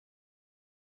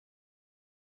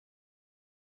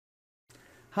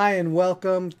Hi and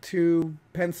welcome to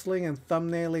penciling and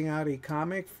thumbnailing out a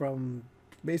comic from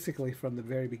basically from the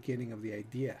very beginning of the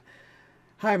idea.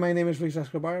 Hi, my name is Luis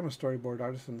Escobar. I'm a storyboard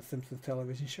artist on the Simpsons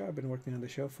television show. I've been working on the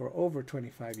show for over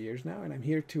 25 years now, and I'm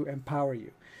here to empower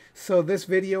you. So this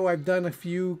video, I've done a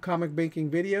few comic making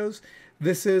videos.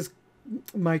 This is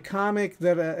my comic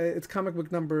that it's comic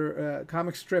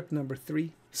strip number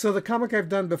 3. So the comic I've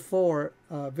done before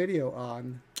video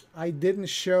on, I didn't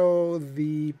show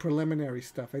the preliminary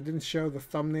stuff. I didn't show the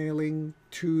thumbnailing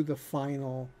to the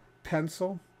final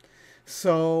pencil.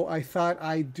 So I thought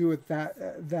I'd do it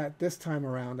that this time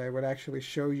around. I would actually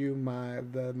show you my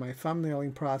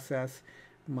thumbnailing process,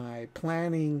 my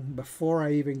planning before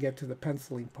I even get to the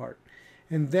penciling part.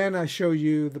 And then I show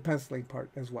you the penciling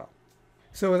part as well.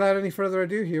 So without any further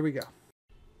ado, here we go.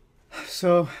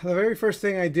 So the very first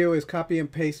thing I do is copy and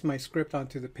paste my script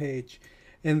onto the page.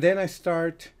 And then I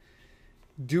start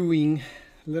doing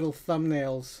little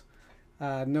thumbnails,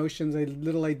 notions,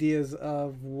 little ideas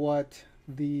of what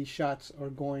the shots are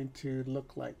going to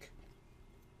look like.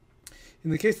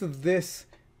 In the case of this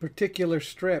particular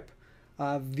strip,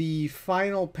 the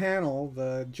final panel,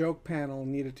 the joke panel,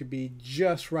 needed to be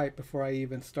just right before I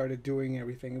even started doing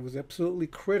everything. It was absolutely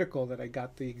critical that I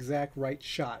got the exact right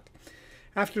shot.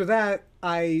 After that,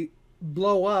 I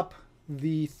blow up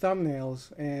the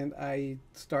thumbnails and I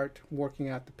start working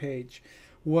out the page.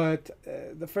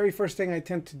 The very first thing I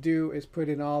tend to do is put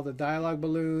in all the dialogue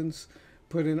balloons,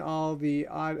 put in all the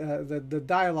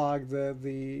dialogue,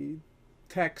 the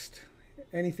text,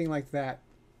 anything like that,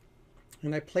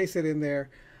 and I place it in there.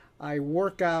 I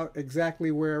work out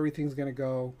exactly where everything's going to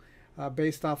go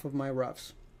based off of my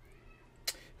roughs.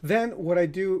 Then what I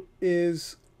do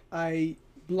is I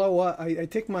blow up. I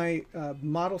take my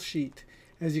model sheet.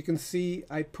 As you can see,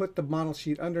 I put the model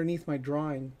sheet underneath my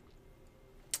drawing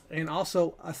and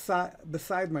also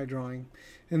beside my drawing,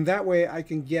 and that way I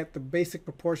can get the basic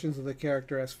proportions of the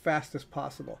character as fast as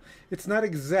possible. It's not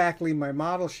exactly my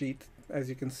model sheet, as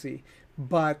you can see,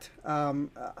 but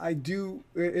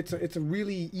it's a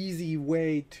really easy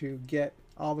way to get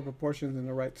all the proportions in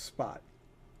the right spot.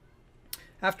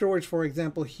 Afterwards, for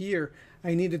example, here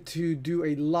I needed to do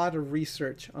a lot of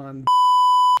research on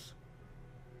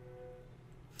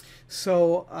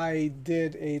so I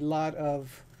did a lot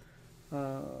of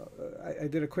I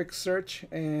did a quick search,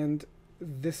 and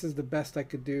this is the best I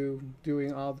could do,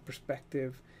 doing all the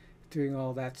perspective, doing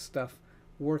all that stuff,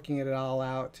 working it all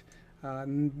out.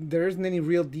 There isn't any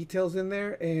real details in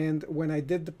there, and when I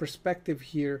did the perspective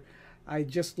here, I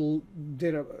just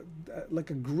did like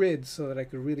a grid so that I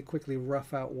could really quickly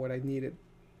rough out what I needed.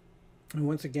 And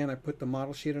once again, I put the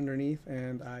model sheet underneath,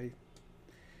 and I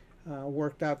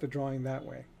worked out the drawing that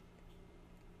way.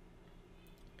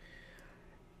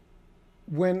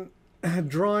 When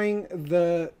drawing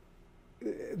then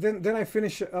I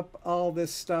finish up all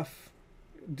this stuff,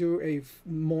 do a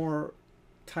more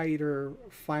tighter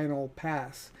final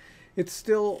pass. It's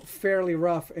still fairly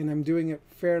rough, and I'm doing it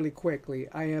fairly quickly.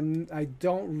 I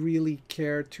don't really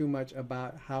care too much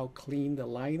about how clean the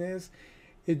line is.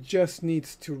 It just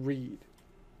needs to read.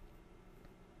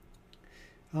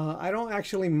 I don't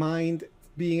actually mind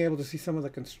being able to see some of the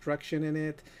construction in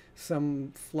it,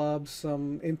 some flubs,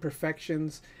 some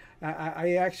imperfections.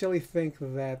 I actually think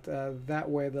that that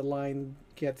way the line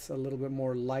gets a little bit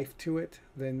more life to it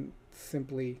than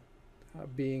simply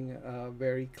being a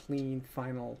very clean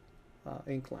final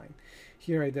ink line.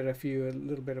 Here I did a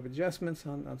little bit of adjustments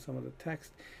on some of the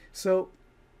text. So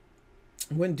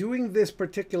when doing this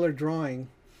particular drawing,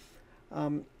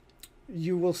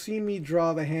 you will see me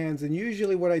draw the hands, and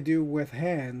usually what I do with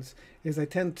hands is I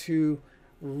tend to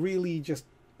really just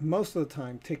most of the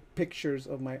time take pictures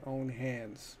of my own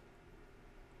hands.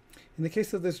 In the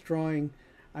case of this drawing,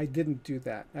 I didn't do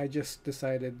that. I just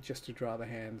decided just to draw the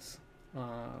hands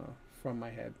from my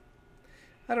head.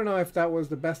 I don't know if that was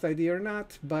the best idea or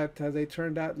not, but they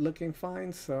turned out looking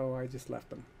fine, so I just left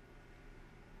them.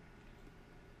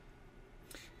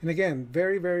 And again,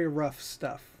 very, very rough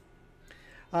stuff.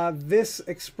 This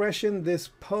expression, this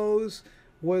pose,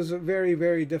 was very,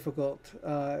 very difficult,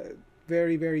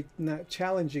 very, very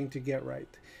challenging to get right,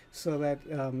 so that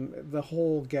the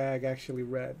whole gag actually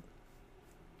read.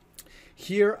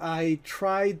 Here I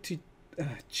tried to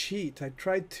cheat. I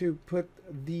tried to put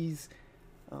these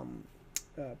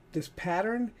this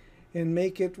pattern and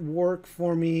make it work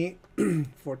for me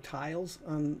for tiles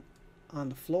on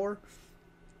the floor.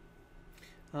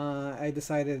 I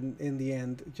decided in the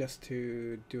end just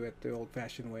to do it the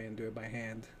old-fashioned way and do it by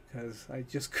hand, because I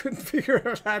just couldn't figure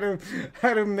out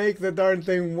how to make the darn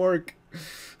thing work.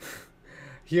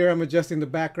 Here I'm adjusting the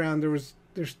background. There was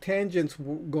there's tangents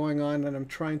going on that I'm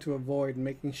trying to avoid,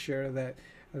 making sure that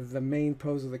the main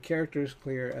pose of the character is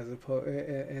clear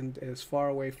and as far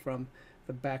away from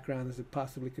the background as it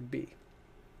possibly could be.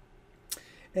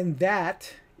 And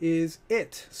that is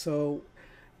it. So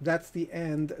that's the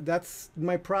end. That's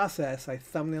my process. I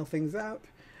thumbnail things out.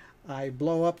 I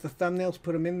blow up the thumbnails,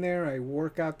 put them in there. I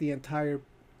work out the entire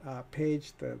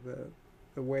page, the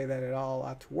way that it all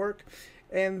ought to work.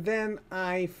 And then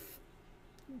I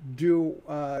do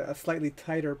a slightly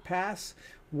tighter pass,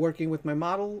 working with my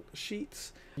model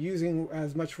sheets, using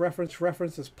as much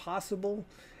reference as possible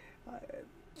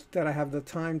that I have the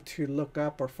time to look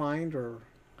up or find, or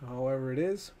however it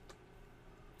is.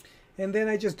 And then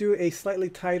I just do a slightly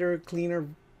tighter, cleaner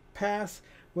pass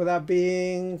without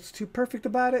being too perfect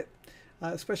about it,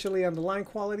 especially on the line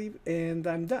quality, and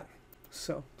I'm done.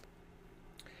 So,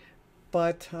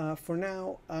 but for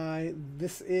now,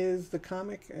 this is the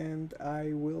comic, and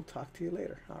I will talk to you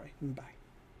later. All right, bye.